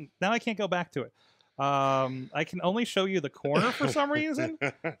thing. Now I can't go back to it. I can only show you the corner for some reason,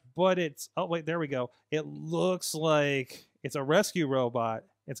 but oh wait, there we go. It looks like it's a rescue robot.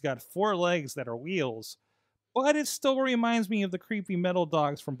 It's got 4 legs that are wheels, but it still reminds me of the creepy metal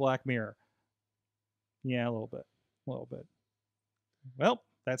dogs from Black Mirror. Yeah, a little bit. Well,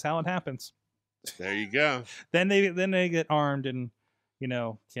 that's how it happens. There you go. Then they get armed and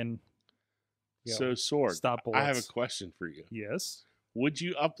can. So, Sorg, stop bullets. I have a question for you. Yes. Would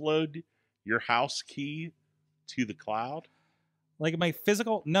you upload your house key to the cloud? Like my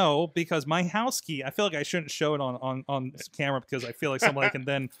physical? No, because my house key, I feel like I shouldn't show it on camera because I feel like somebody can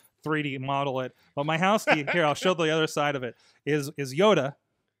then 3D model it. But my house key, here, I'll show the other side of it, is Yoda.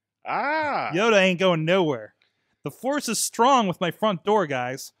 Ah. Yoda ain't going nowhere. The force is strong with my front door,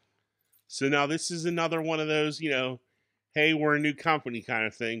 guys. So now this is another one of those, hey, we're a new company kind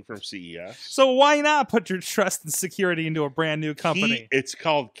of thing from CES. So why not put your trust and security into a brand new company? It's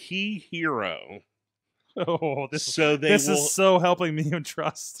called Key Hero. Oh, this is so helping me in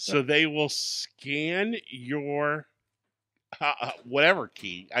trust. So they will scan your whatever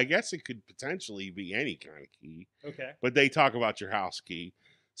key. I guess it could potentially be any kind of key. Okay. But they talk about your house key.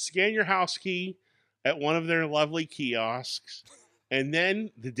 Scan your house key at one of their lovely kiosks. And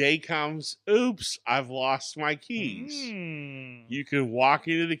then the day comes, oops, I've lost my keys. You can walk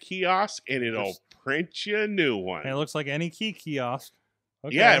into the kiosk and it'll print you a new one. And it looks like any key kiosk.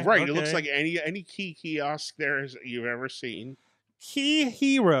 Okay, yeah, right. Okay. It looks like any key kiosk you've ever seen. Key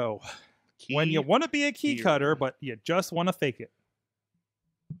Hero. When you want to be a key cutter, but you just want to fake it.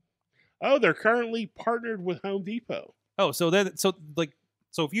 Oh, they're currently partnered with Home Depot. Oh, so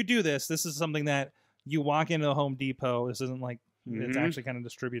if you do this is something that you walk into a Home Depot. This isn't like it's actually kind of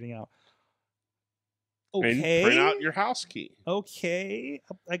distributing out. Okay. And print out your house key. Okay.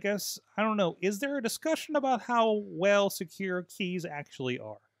 I guess, I don't know. Is there a discussion about how well secure keys actually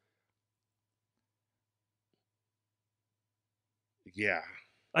are? Yeah.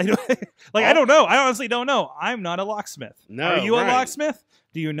 I don't know. I honestly don't know. I'm not a locksmith. No. Are you right. a locksmith?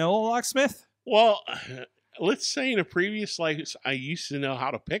 Do you know a locksmith? Well, let's say in a previous life, I used to know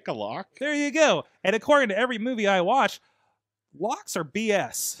how to pick a lock. There you go. And according to every movie I watch, locks are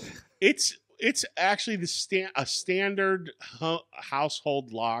BS. It's actually a standard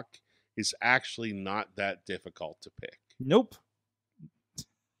household lock is actually not that difficult to pick. Nope.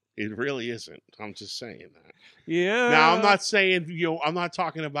 It really isn't. I'm just saying that. Yeah. Now, I'm not saying, I'm not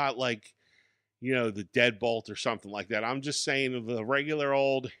talking about like, the deadbolt or something like that. I'm just saying the regular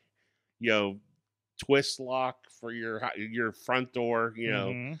old, twist lock for your front door,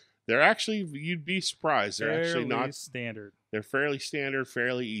 they're actually, you'd be surprised. They're actually not standard. They're fairly standard,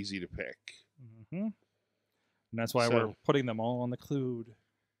 fairly easy to pick. Mm-hmm. And that's why we're putting them all on the cloud.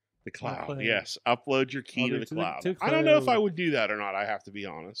 The cloud, yes. Upload your key to the cloud. I don't know if I would do that or not. I have to be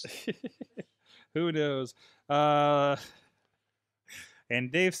honest. Who knows? And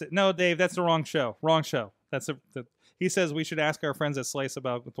Dave said, "No, Dave, that's the wrong show. Wrong show. He says we should ask our friends at Slice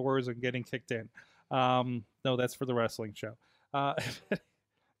about Thors and getting kicked in. No, that's for the wrestling show.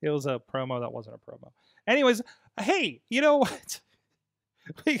 It was a promo that wasn't a promo. Anyways, hey, you know what?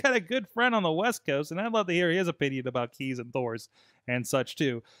 We got a good friend on the West Coast, and I'd love to hear his opinion about keys and Thors and such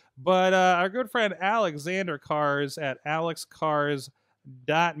too. But our good friend Alexander Kahrs at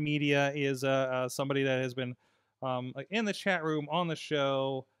AlexKahrs.media is somebody that has been in the chat room on the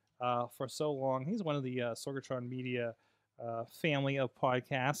show for so long. He's one of the Sorgatron Media family of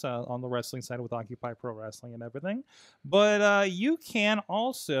podcasts on the wrestling side with Occupy Pro Wrestling and everything. But you can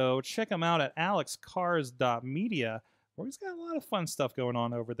also check him out at AlexKahrs.media, where he's got a lot of fun stuff going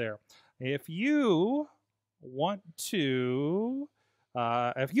on over there. If you want to,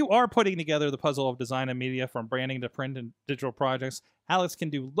 if you are putting together the puzzle of design and media from branding to print and digital projects, Alex can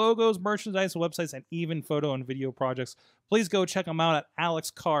do logos, merchandise, websites, and even photo and video projects. Please go check him out at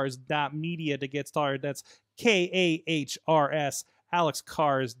AlexKahrs.media to get started. That's KAHRS,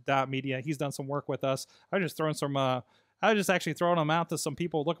 AlexKahrs.media. He's done some work with us. I was just actually throwing them out to some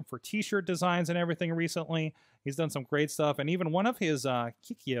people looking for t-shirt designs and everything recently. He's done some great stuff. And even one of his,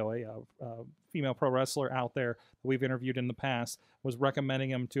 Kikyo, a female pro wrestler out there that we've interviewed in the past, was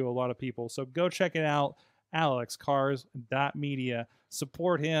recommending him to a lot of people. So go check it out, AlexKahrs.media.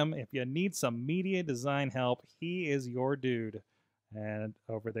 Support him. If you need some media design help, he is your dude. And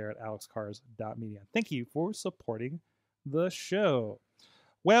over there at AlexKahrs.media. Thank you for supporting the show.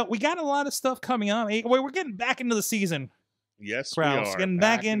 Well, we got a lot of stuff coming up. We're getting back into the season. Yes, Krause. we are. Getting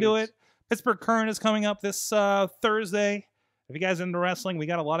back into it. Pittsburgh Current is coming up this Thursday. If you guys are into wrestling, we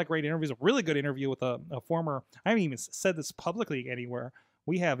got a lot of great interviews. A really good interview with a former, I haven't even said this publicly anywhere.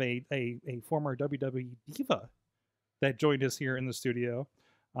 We have a former WWE diva that joined us here in the studio.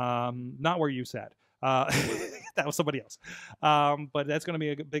 Not where you sat. That was somebody else. But that's going to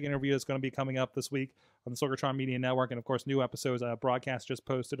be a big interview that's going to be coming up this week on the Sorgatron Media Network. And, of course, new episodes. Broadcast just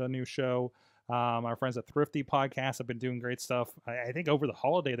posted a new show. Our friends at Thrifty Podcast have been doing great stuff. I think over the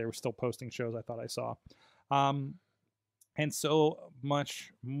holiday they were still posting shows, I thought I saw. And so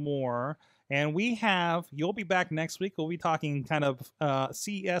much more. And you'll be back next week. We'll be talking kind of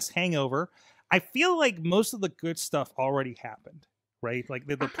CES hangover. I feel like most of the good stuff already happened. Right, like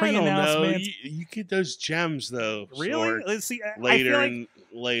the pre-announcements. You get those gems though. Really? Let's see. Later.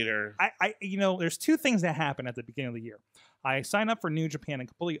 There's two things that happen at the beginning of the year. I sign up for New Japan and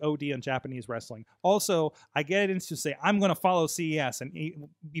completely OD on Japanese wrestling. Also, I get into say I'm going to follow CES, and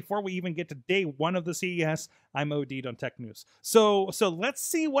before we even get to day one of the CES, I'm OD'd on tech news. So let's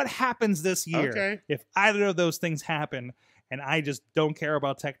see what happens this year. Okay. If either of those things happen. And I just don't care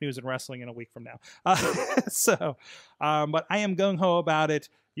about tech news and wrestling in a week from now. But I am gung-ho about it.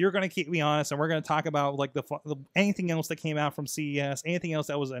 You're going to keep me honest, and we're going to talk about like anything else that came out from CES, anything else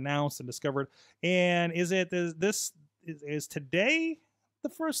that was announced and discovered. And is today the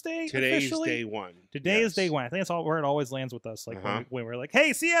first day? Today's officially? day one. Today is day one. I think that's all where it always lands with us. Like when we're like,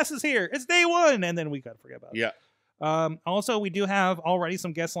 hey, CES is here. It's day one. And then we got to forget about it. Yeah. Also, we do have already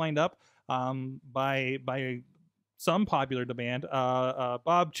some guests lined up by some popular demand.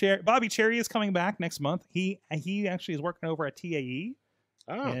 Bobby Cherry is coming back next month. He actually is working over at TAE.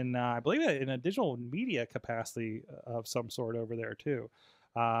 And I believe in a digital media capacity of some sort over there too.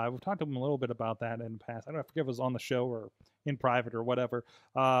 We've talked to him a little bit about that in the past. I don't know if it was on the show or in private or whatever,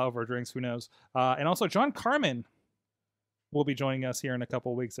 over drinks, who knows. And also John Carmen will be joining us here in a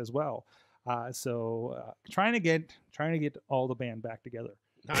couple of weeks as well. So trying to get all the band back together.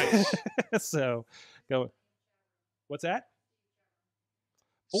 Nice. So go. What's that?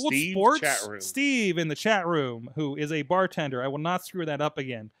 Old Steve, Sports chat room. Steve in the chat room, who is a bartender. I will not screw that up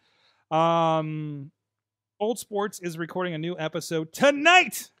again. Old Sports is recording a new episode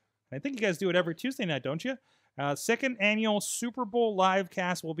tonight. I think you guys do it every Tuesday night, don't you? Second annual Super Bowl live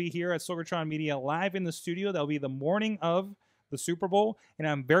cast will be here at Sorgatron Media live in the studio. That'll be the morning of the Super Bowl. And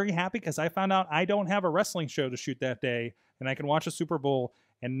I'm very happy because I found out I don't have a wrestling show to shoot that day. And I can watch a Super Bowl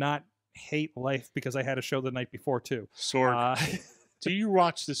and not hate life because I had a show the night before too. Sorg, do you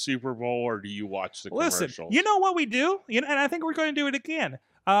watch the Super Bowl or do you watch the commercials? Listen, you know what we do? And I think we're going to do it again.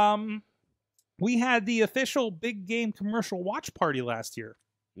 We had the official big game commercial watch party last year.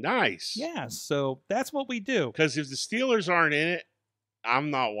 Nice. Yeah, so that's what we do. Because if the Steelers aren't in it,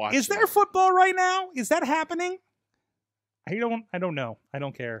 I'm not watching. Is there football right now? Is that happening? I don't know. I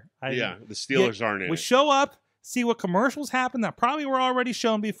don't care. The Steelers aren't in it. We show up. see what commercials happen that probably were already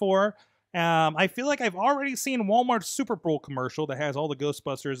shown before. I feel like I've already seen Walmart's Super Bowl commercial that has all the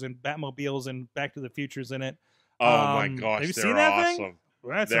Ghostbusters and Batmobiles and Back to the Futures in it. Oh my gosh, have you they're seen that awesome. thing?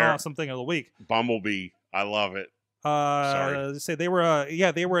 That's an They're- awesome thing of the week. Bumblebee, I love it. Sorry. Say they were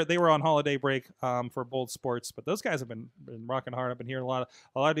they were on holiday break for Bold Sports, but those guys have been rocking hard. I've been hearing a lot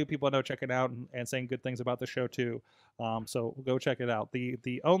of new people I know checking out and saying good things about the show too. So go check it out.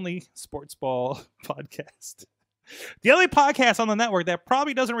 The only sports ball podcast. The only podcast on the network that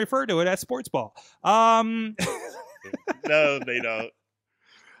probably doesn't refer to it as sports ball. No, they don't.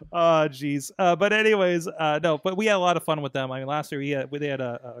 Oh, geez. But anyways, no, but we had a lot of fun with them. I mean, last year they had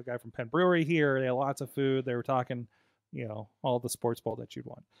a guy from Penn Brewery here. They had lots of food. They were talking, all the sports ball that you'd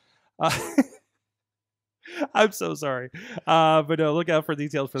want. I'm so sorry. But no, look out for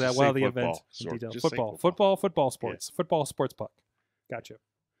details for that Just while say the football, event. Sorg. Details. Just say Football sports. Football sports puck. Gotcha.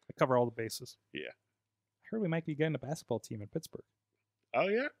 I cover all the bases. Yeah. I heard we might be getting a basketball team in Pittsburgh. Oh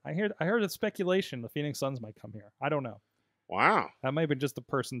yeah. I heard a speculation the Phoenix Suns might come here. I don't know. Wow. That might have been just the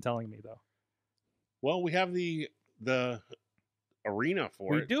person telling me though. Well, we have the arena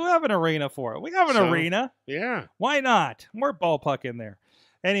for We it. do have an arena for it. We have an So- arena. Yeah. Why not? More ball puck in there.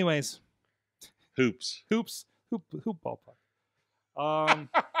 Anyways, Hoops. hoop ball puck.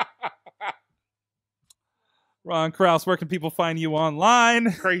 Ron Krause, where can people find you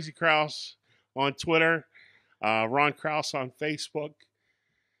online? Crazy Krause on Twitter. Ron Krause on Facebook.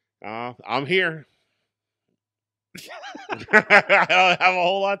 I'm here. I don't have a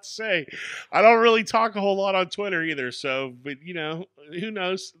whole lot to say. I don't really talk a whole lot on Twitter either. So, but who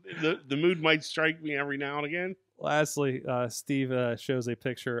knows? The mood might strike me every now and again. Lastly, Steve shows a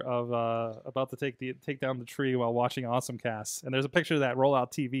picture of about to take down the tree while watching AwesomeCast, and there's a picture of that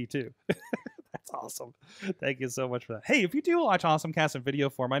rollout TV too. That's awesome. Thank you so much for that. Hey, if you do watch AwesomeCast in video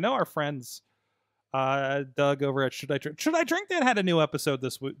form, I know our friends Doug over at Should I Drink That had a new episode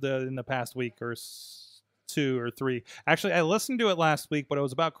in the past week or 2 or 3. Actually, I listened to it last week, but it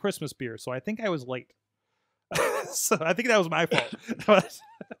was about Christmas beer, so I think I was late. So I think that was my fault. But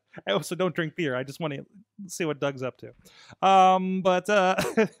I also don't drink beer. I just want to see what Doug's up to.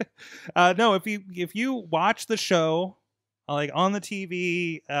 No, if you watch the show like on the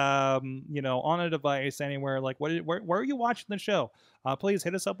TV, on a device anywhere, like where are you watching the show? Please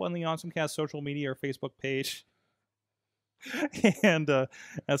hit us up on the AwesomeCast social media or Facebook page. And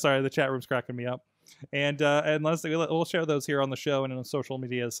sorry, the chat room's cracking me up. And we'll share those here on the show and in the social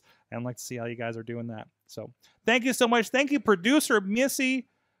medias, and I'd like to see how you guys are doing that. So thank you so much. Thank you, producer Missy,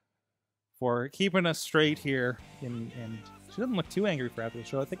 for keeping us straight here. And she doesn't look too angry for after the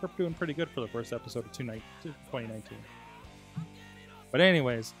show. I think we're doing pretty good for the first episode of 2019. But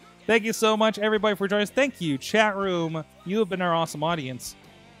anyways, thank you so much, everybody, for joining us. Thank you, chat room. You have been our awesome audience.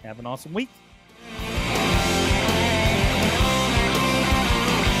 Have an awesome week.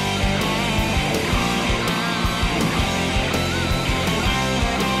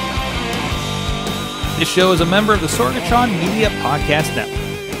 This show is a member of the Sorgatron Media Podcast Network.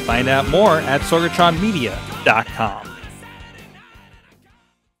 Find out more at sorgatronmedia.com.